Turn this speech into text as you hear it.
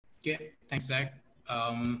Okay, thanks, Zach.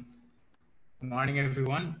 Good morning,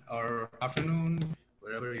 everyone, or afternoon,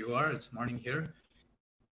 wherever you are. It's morning here.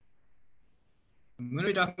 I'm going to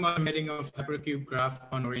be talking about embedding of Hypercube graph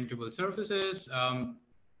on orientable surfaces. I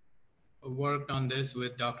worked on this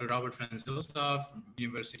with Dr. Robert Franzosov from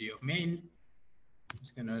University of Maine.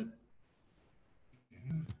 It's gonna,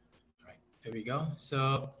 right, there we go.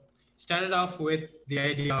 So started off with the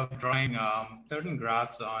idea of drawing certain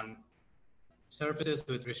graphs on surfaces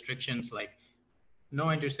with restrictions like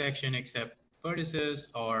no intersection except vertices,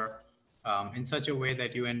 or in such a way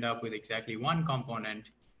that you end up with exactly one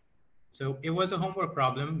component. So it was a homework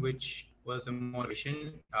problem, which was a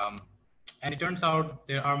motivation. And it turns out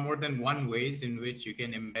there are more than one ways in which you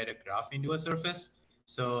can embed a graph into a surface.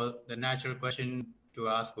 So the natural question to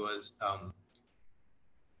ask was,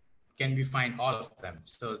 can we find all of them?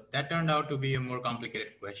 So that turned out to be a more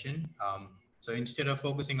complicated question. So instead of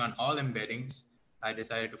focusing on all embeddings, I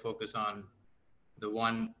decided to focus on the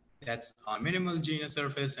one that's on minimal genus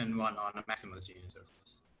surface and one on a maximal genus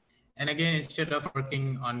surface. And again, instead of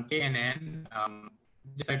working on K and N,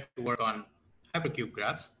 decided to work on hypercube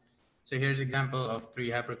graphs. So here's an example of three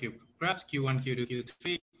hypercube graphs, Q1, Q2,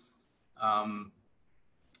 Q3.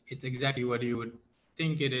 It's exactly what you would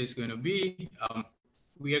think it is going to be.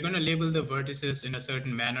 We are going to label the vertices in a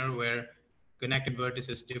certain manner where connected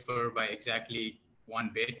vertices differ by exactly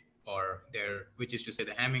 1 bit, or their, which is to say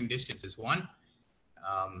the Hamming distance is 1.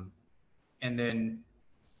 And then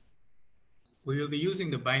we will be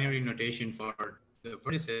using the binary notation for the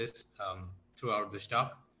vertices throughout the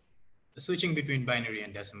stock, switching between binary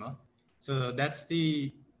and decimal. So that's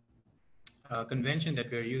the convention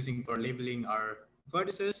that we're using for labeling our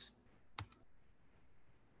vertices.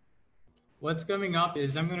 What's coming up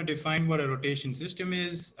is I'm going to define what a rotation system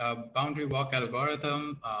is, a boundary walk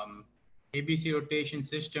algorithm, ABC rotation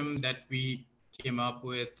system that we came up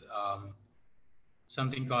with,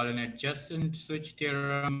 something called an adjacent switch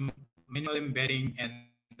theorem, minimal embedding, and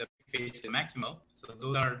the phase maximal. So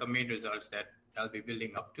those are the main results that I'll be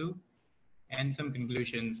building up to, and some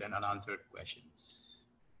conclusions and unanswered questions.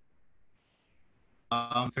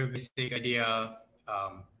 For basic idea,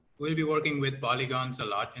 we'll be working with polygons a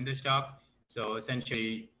lot in this talk. So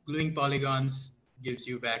essentially, gluing polygons gives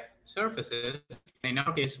you back surfaces. In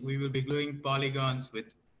our case, we will be gluing polygons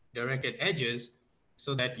with directed edges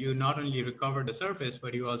so that you not only recover the surface,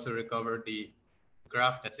 but you also recover the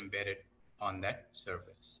graph that's embedded on that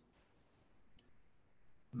surface.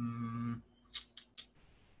 And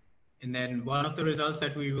then one of the results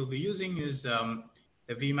that we will be using is the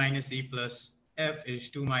V minus E plus F is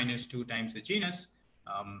 2 minus 2 times the genus,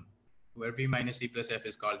 where V minus E plus F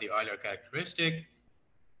is called the Euler characteristic.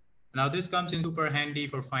 Now this comes in super handy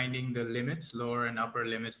for finding the limits, lower and upper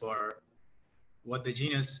limits for what the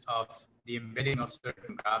genus of the embedding of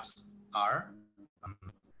certain graphs are.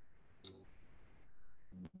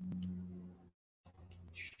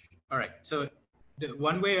 All right, so the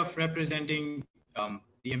one way of representing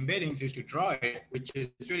the embeddings is to draw it, which is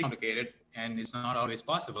really complicated and it's not always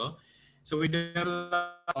possible. So we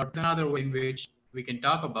developed another way in which we can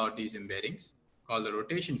talk about these embeddings called the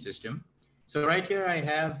rotation system. So right here I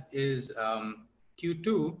have is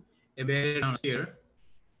Q2 embedded on a sphere,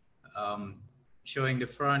 showing the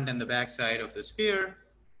front and the back side of the sphere.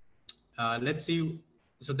 Let's see.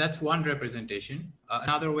 So that's one representation.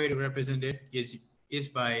 Another way to represent it is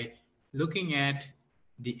by looking at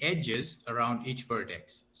the edges around each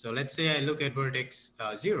vertex. So let's say I look at vertex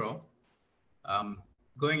 0,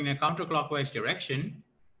 going in a counterclockwise direction,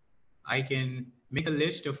 I can make a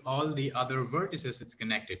list of all the other vertices it's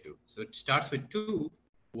connected to. So it starts with 2,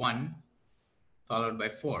 1, followed by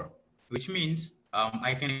 4, which means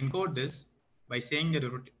I can encode this by saying that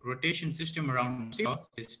the rotation system around 0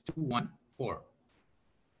 is 2, 1, 4.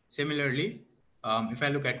 Similarly, if I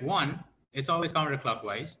look at 1, it's always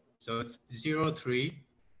counterclockwise. So it's 0, 3,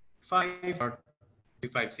 5, or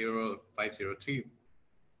 5, 0, 5, 0, 3.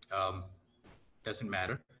 Doesn't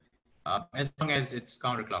matter, as long as it's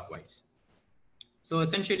counterclockwise. So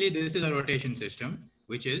essentially, this is a rotation system,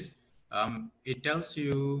 which is, it tells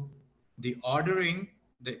you the ordering,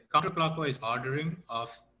 the counterclockwise ordering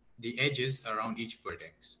of the edges around each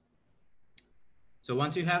vertex. So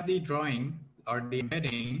once you have the drawing or the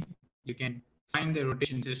embedding, you can find the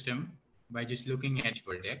rotation system by just looking at each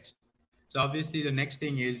vertex. So obviously the next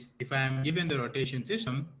thing is, if I am given the rotation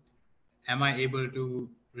system, am I able to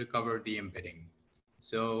recover the embedding?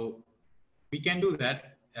 So we can do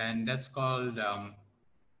that, and that's called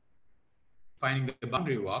finding the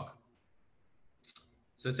boundary walk.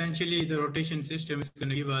 So essentially the rotation system is going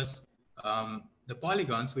to give us the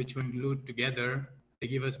polygons, which when glued together They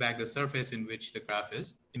give us back the surface in which the graph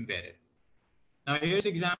is embedded. Now here's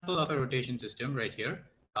an example of a rotation system right here.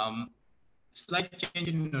 Slight change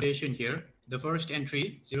in notation here. The first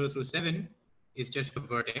entry, 0 through 7, is just a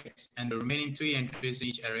vertex, and the remaining 3 entries in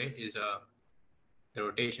each array is the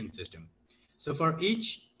rotation system. So for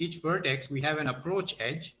each vertex, we have an approach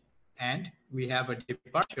edge, and we have a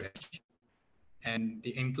departure edge. And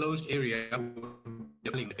the enclosed area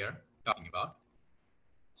we're talking about.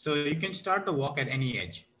 So you can start the walk at any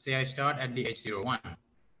edge. Say I start at the edge 0, 1.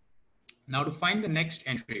 Now to find the next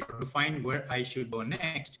entry, or to find where I should go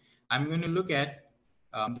next, I'm going to look at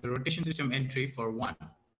the rotation system entry for 1.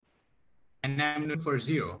 And I'm looking for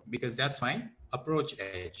 0 because that's my approach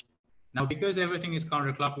edge. Now, because everything is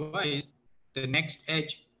counterclockwise, the next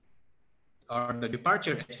edge or the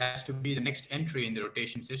departure edge has to be the next entry in the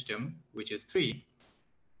rotation system, which is 3,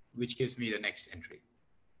 which gives me the next entry.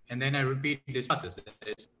 And then I repeat this process. That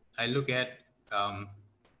is, I look at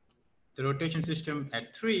the rotation system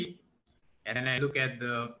at 3, and then I look at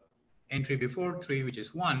the entry before 3, which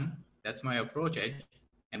is 1. That's my approach edge.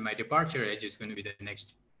 And my departure edge is going to be the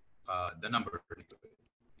next, the number.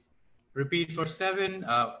 Repeat for 7,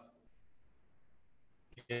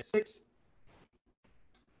 6,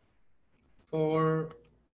 4.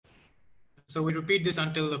 So we repeat this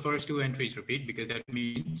until the first 2 entries repeat, because that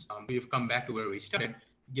means we've come back to where we started,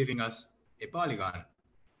 giving us a polygon.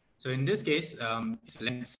 So in this case, it's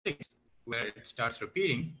length 6, where it starts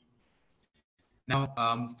repeating.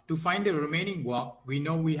 Now, to find the remaining walk, we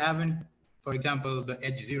know we haven't, for example, the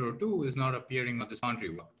edge 0, 2 is not appearing on this boundary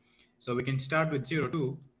walk. So we can start with 0,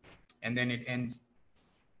 2, and then it ends.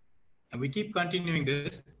 And we keep continuing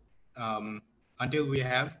this until we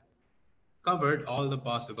have covered all the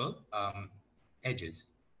possible edges.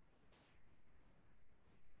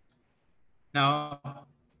 Now,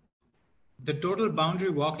 the total boundary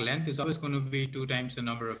walk length is always going to be 2 times the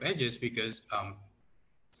number of edges, because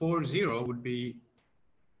 4, 0 would be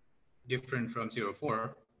different from 0,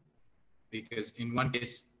 4, because in one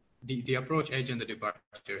case, the approach edge and the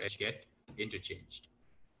departure edge get interchanged.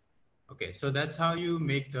 Okay, so that's how you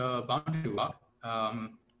make the boundary walk.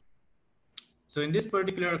 So in this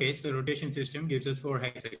particular case, the rotation system gives us 4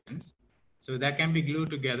 hexagons. So that can be glued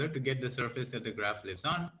together to get the surface that the graph lives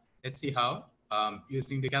on. Let's see how.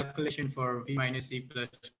 Using the calculation for v minus c plus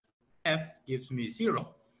f gives me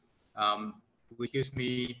 0, which gives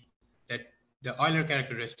me that the Euler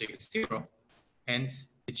characteristic is 0. Hence,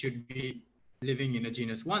 it should be living in a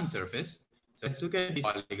genus 1 surface. So let's look at these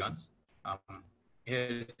polygons.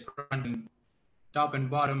 Here is front, top and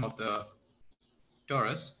bottom of the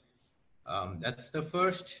torus. That's the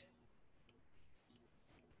first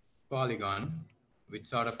polygon with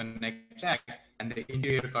sort of an exact, and the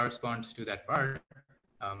interior corresponds to that part.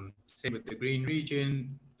 Same with the green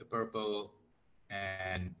region, the purple,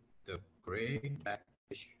 and the gray,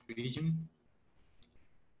 blackish region.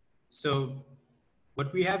 So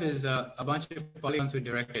what we have is a bunch of polygons with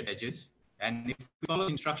directed edges. And if we follow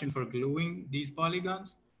the instruction for gluing these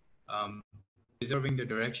polygons, preserving the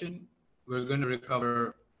direction, we're going to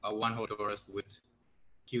recover a one-hole torus with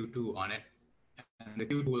Q2 on it. And the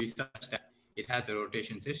Q2 will be such that it has a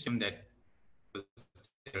rotation system that was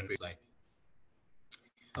there in the slide.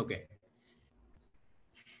 Okay.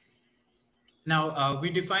 Now, we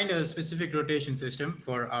defined a specific rotation system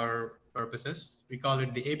for our purposes. We call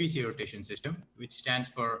it the ABC rotation system, which stands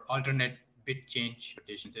for alternate bit change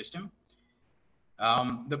rotation system.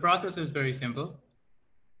 The process is very simple.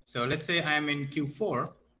 So let's say I'm in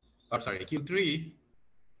Q4, or sorry, Q3.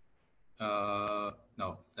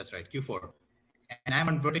 No, that's right, Q4. And I'm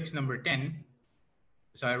on vertex number 10.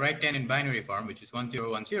 So I write 10 in binary form, which is 1,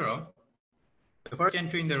 0, 1, 0. The first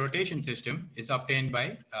entry in the rotation system is obtained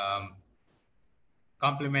by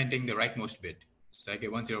complementing the rightmost bit. So I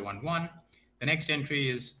get 1, 0, 1, 1. The next entry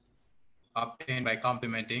is obtained by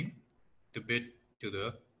complementing the bit to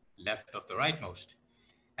the left of the rightmost,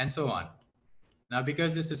 and so on. Now,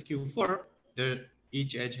 because this is Q4,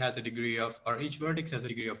 each edge has a degree of, or each vertex has a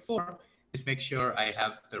degree of 4. Just make sure I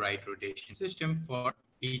have the right rotation system for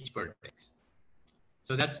each vertex.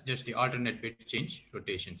 So that's just the alternate bit change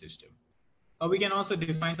rotation system. We can also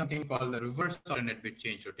define something called the reverse alternate bit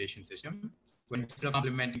change rotation system. When instead of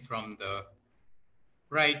complementing from the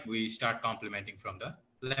right, we start complementing from the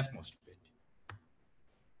leftmost bit.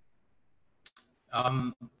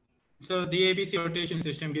 So the ABC rotation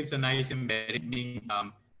system gives a nice embedding,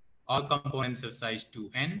 all components of size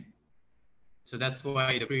 2n. So that's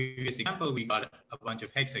why the previous example, we got a bunch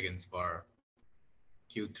of hexagons for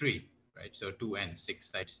Q3, right? So 2n, 6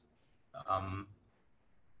 types.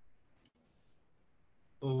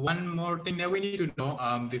 One more thing that we need to know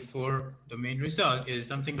before the main result is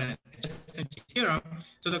something like an adjacency theorem.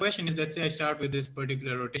 So the question is, let's say I start with this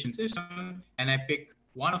particular rotation system and I pick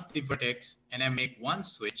one of the vertex and I make one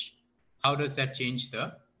switch. How does that change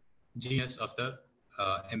the genus of the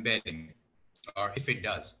embedding, or if it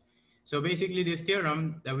does? So basically this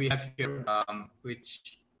theorem that we have here,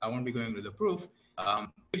 which I won't be going to the proof,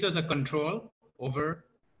 gives us a control over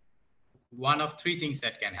one of three things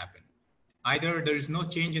that can happen. Either there is no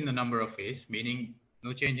change in the number of phase, meaning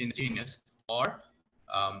no change in the genus, or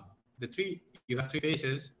you have three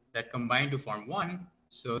phases that combine to form one,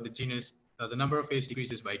 so the genus, the number of phase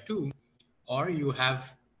decreases by 2, or you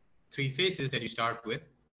have three phases that you start with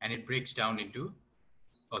and it breaks down into,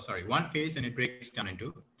 one phase and it breaks down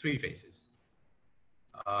into three phases.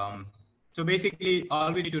 So basically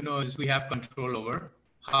all we need to know is we have control over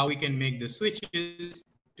how we can make the switches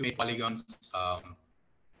to make polygons.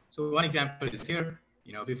 So one example is here,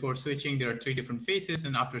 before switching, there are three different phases,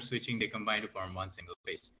 and after switching, they combine to form one single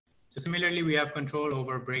phase. So similarly, we have control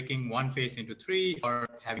over breaking one phase into three or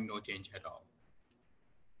having no change at all.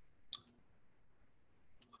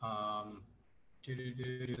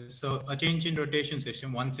 So a change in rotation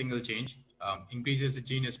system, one single change, increases the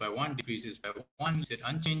genus by 1, decreases by 1, leaves it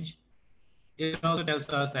unchanged. It also tells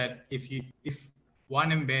us that if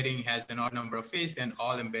one embedding has an odd number of phases, then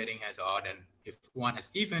all embedding has odd, and if one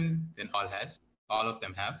has even, then all of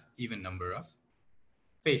them have even number of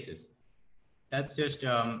phases. That's just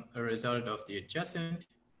a result of the adjacent.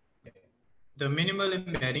 The minimal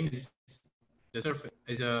embedding is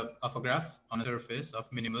of a graph on a surface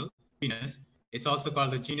of minimal genus. It's also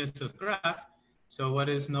called the genus of graph. So what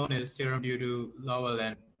is known as theorem due to Lowell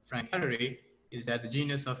and Frank Harary is that the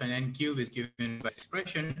genus of an n cube is given by this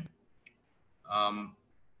expression.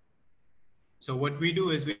 So what we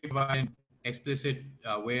do is we provide an explicit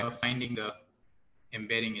way of finding the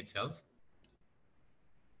embedding itself.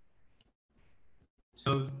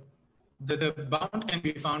 So the bound can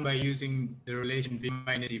be found by using the relation v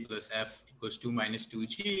minus e plus f equals 2 minus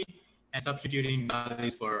 2g and substituting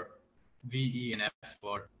values for v, e, and f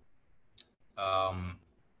for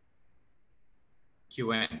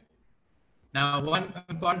qn. Now, one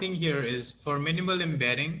important thing here is for minimal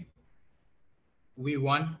embedding, we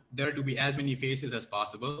want there to be as many phases as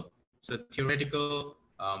possible. So theoretical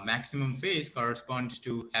maximum phase corresponds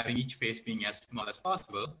to having each phase being as small as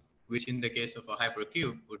possible, which in the case of a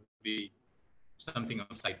hypercube would be something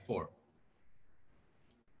of side 4.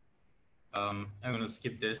 I'm going to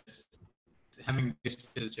skip this. Having this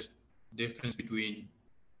is just difference between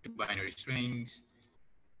two binary strings.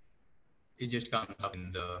 It just comes up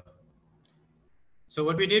in the... So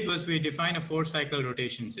what we did was we define a 4-cycle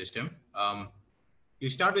rotation system. You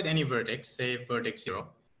start with any vertex, say vertex 0.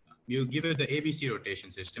 You give it the ABC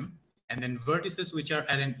rotation system, and then vertices which are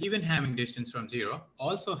at an even Hamming distance from 0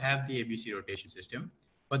 also have the ABC rotation system,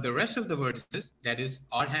 but the rest of the vertices, that is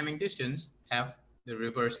odd Hamming distance, have the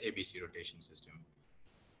reverse ABC rotation system.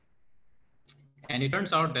 And it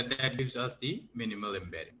turns out that that gives us the minimal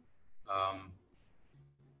embedding.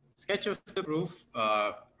 Sketch of the proof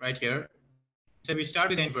right here. So we start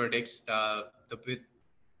with any vertex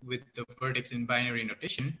with the vertex in binary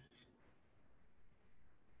notation.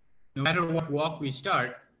 No matter what walk we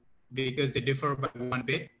start, because they differ by 1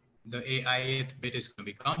 bit, the ith bit is going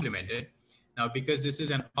to be complemented. Now, because this is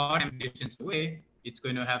an odd distance away, it's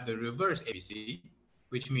going to have the reverse ABC,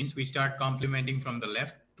 which means we start complementing from the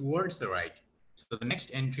left towards the right. So the next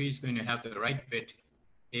entry is going to have the right bit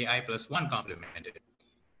AI plus 1 complemented.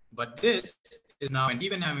 But this is now an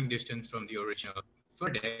even Hamming distance from the original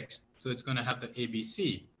vertex, so it's going to have the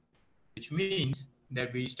ABC, which means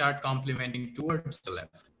that we start complementing towards the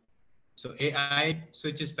left. So AI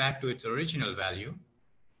switches back to its original value,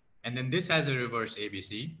 and then this has a reverse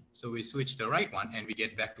ABC, so we switch the right one and we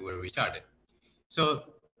get back to where we started. So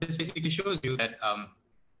this basically shows you that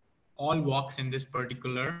all walks in this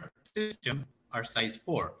particular system are size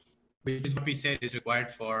 4, which is what we said is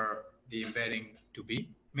required for the embedding to be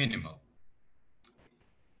minimal.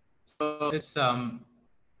 So it's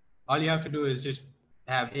all you have to do is just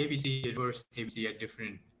have ABC reverse ABC at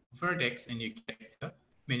different vertex, and you get the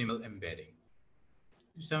minimal embedding.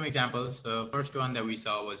 Some examples. The first one that we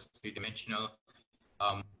saw was 3-dimensional.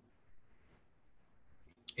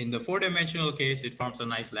 In the 4-dimensional case, it forms a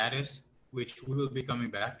nice lattice, which we will be coming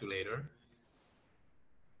back to later.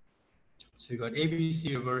 So you got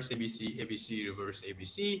ABC, reverse ABC, ABC, reverse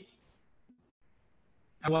ABC.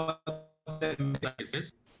 And what that implies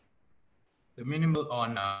is the minimal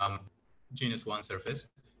on genus 1 surface.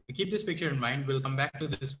 To keep this picture in mind, we'll come back to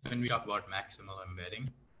this when we talk about maximal embedding.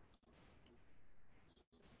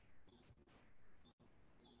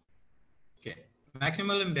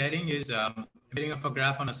 maximal embedding is embedding of a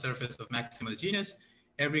graph on a surface of maximal genus.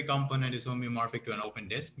 Every component is homeomorphic to an open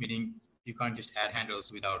disk, meaning you can't just add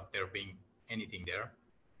handles without there being anything there.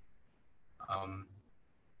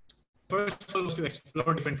 First of all, was to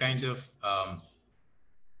explore different kinds of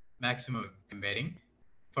maximum embedding.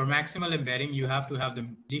 For maximal embedding, you have to have the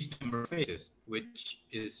least number of phases, which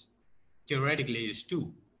is theoretically is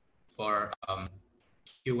 2 for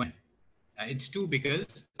Qn. It's 2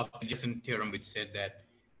 because of the adjacent theorem, which said that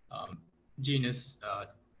genus,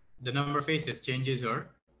 the number of phases changes or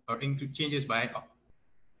changes by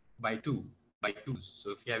 2, by 2s.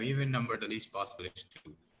 So if you have even number, the least possible is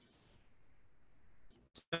 2.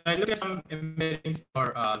 So I look at some embeddings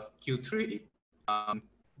for Q3.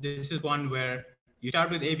 This is one where you start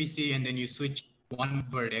with ABC and then you switch one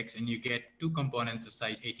vertex and you get 2 components of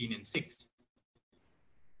size 18 and 6.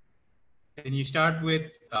 Then you start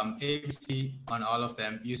with ABC on all of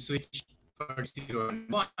them. You switch for 0 and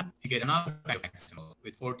 1, you get another kind of maximal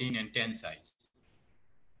with 14 and 10 size.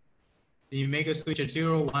 Then you make a switch at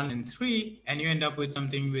 0, 1, and 3, and you end up with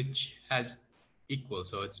something which has equal.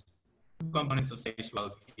 So it's 2 components of size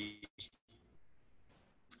 12 each.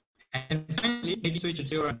 And finally, make a switch at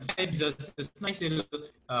 0 and 5 gives us this nice little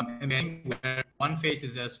embedding where one face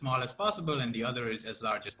is as small as possible and the other is as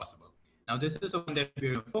large as possible. Now, this is the one that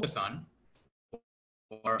we're going to focus on.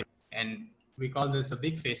 And we call this a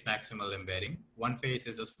big face maximal embedding. One face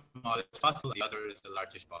is as small as possible, the other is the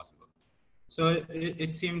largest possible. So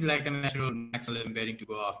it seemed like a natural maximal embedding to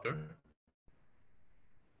go after.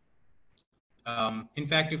 In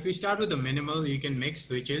fact, if we start with the minimal, you can make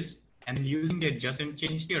switches, and then using the adjacent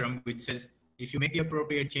change theorem, which says if you make the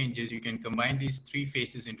appropriate changes, you can combine these 3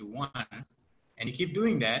 faces into one, and you keep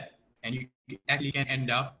doing that, and you actually can end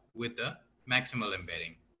up with the maximal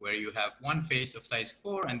embedding, where you have one face of size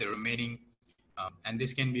 4 and the remaining, and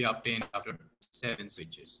this can be obtained after 7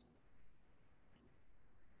 switches.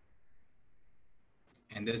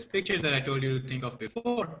 And this picture that I told you to think of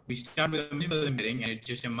before, we start with a minimal embedding, and it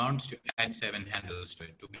just amounts to add 7 handles to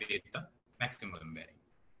it to create the maximal embedding,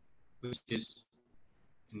 which is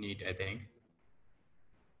neat, I think.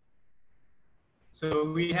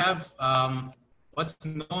 So we have what's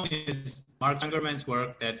known is Mark Zungerman's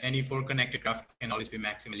work that any 4 connected graph can always be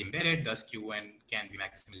maximally embedded, thus Qn can be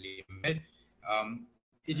maximally embedded.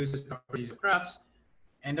 It uses properties of graphs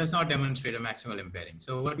and does not demonstrate a maximal embedding.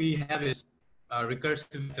 So what we have is a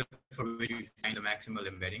recursive method for which you find the maximal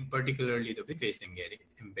embedding, particularly the big face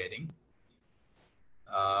embedding.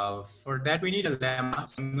 For that, we need a lemma.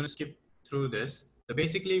 So I'm going to skip through this. So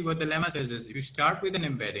basically what the lemma says is if you start with an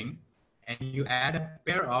embedding and you add a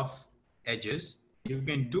pair of edges, you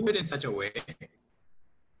can do it in such a way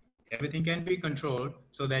everything can be controlled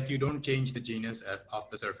so that you don't change the genus of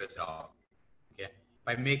the surface at all. Okay,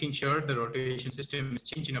 by making sure the rotation system is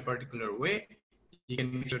changed in a particular way, you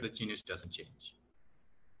can make sure the genus doesn't change.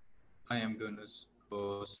 I am going to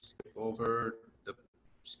skip over the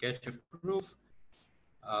sketch of proof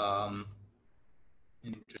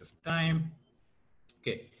in interest of time.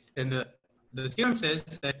 Okay, then the theorem says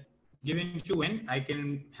that given Qn, I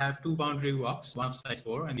can have 2 boundary walks, one of size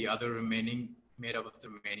 4 and the other remaining made up of the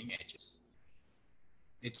remaining edges.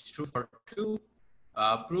 It's true for 2.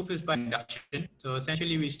 Proof is by induction. So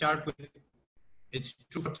essentially we start with, it's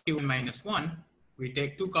true for Qn minus 1. We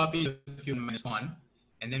take 2 copies of Qn minus 1,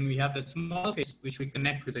 and then we have that small face which we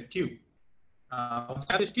connect with a tube.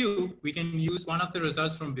 Outside this tube, we can use one of the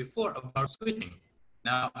results from before about switching.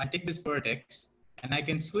 Now I take this vertex and I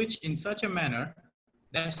can switch in such a manner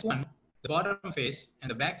that the bottom face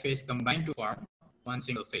and the back face combine to form one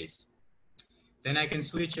single face. Then I can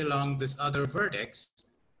switch along this other vertex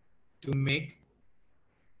to make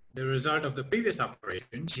the result of the previous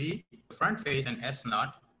operation, G, the front face, and S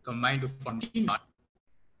naught combine to form G naught.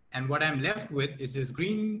 And what I'm left with is this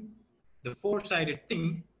green, the 4-sided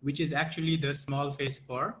thing, which is actually the small face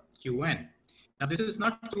for Qn. Now this is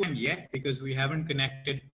not Qn yet because we haven't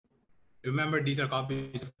connected. Remember, these are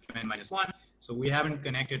copies of Qn minus 1. So we haven't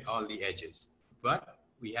connected all the edges, but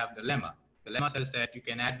we have the lemma. The lemma says that you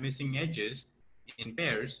can add missing edges in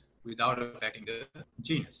pairs without affecting the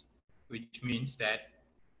genus, which means that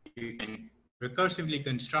you can recursively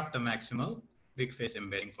construct a maximal big face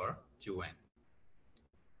embedding for Qn.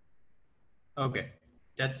 Okay,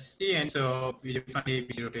 that's the end. So we define the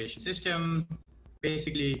ABC rotation system,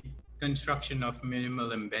 basically construction of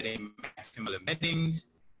minimal embedding, maximal embeddings.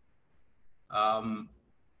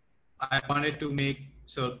 I wanted to make,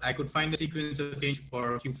 so I could find the sequence of change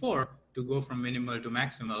for Q4 to go from minimal to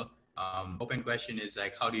maximal. Open question is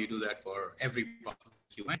like, how do you do that for every part of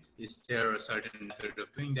Qn? Is there a certain method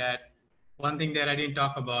of doing that? one thing that I didn't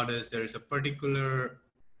talk about is there is a particular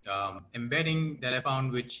embedding that I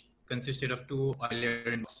found which consisted of two Euler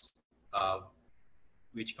inputs,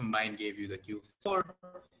 which combined gave you the Q4.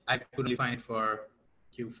 I could only find it for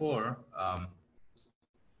Q4.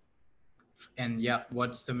 And yeah,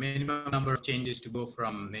 what's the minimum number of changes to go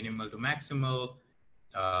from minimal to maximal?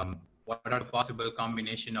 What are the possible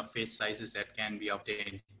combination of phase sizes that can be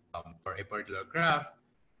obtained for a particular graph?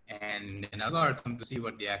 And an algorithm to see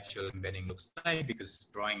what the actual embedding looks like, because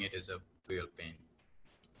drawing it is a real pain.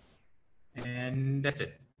 And that's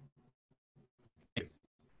it.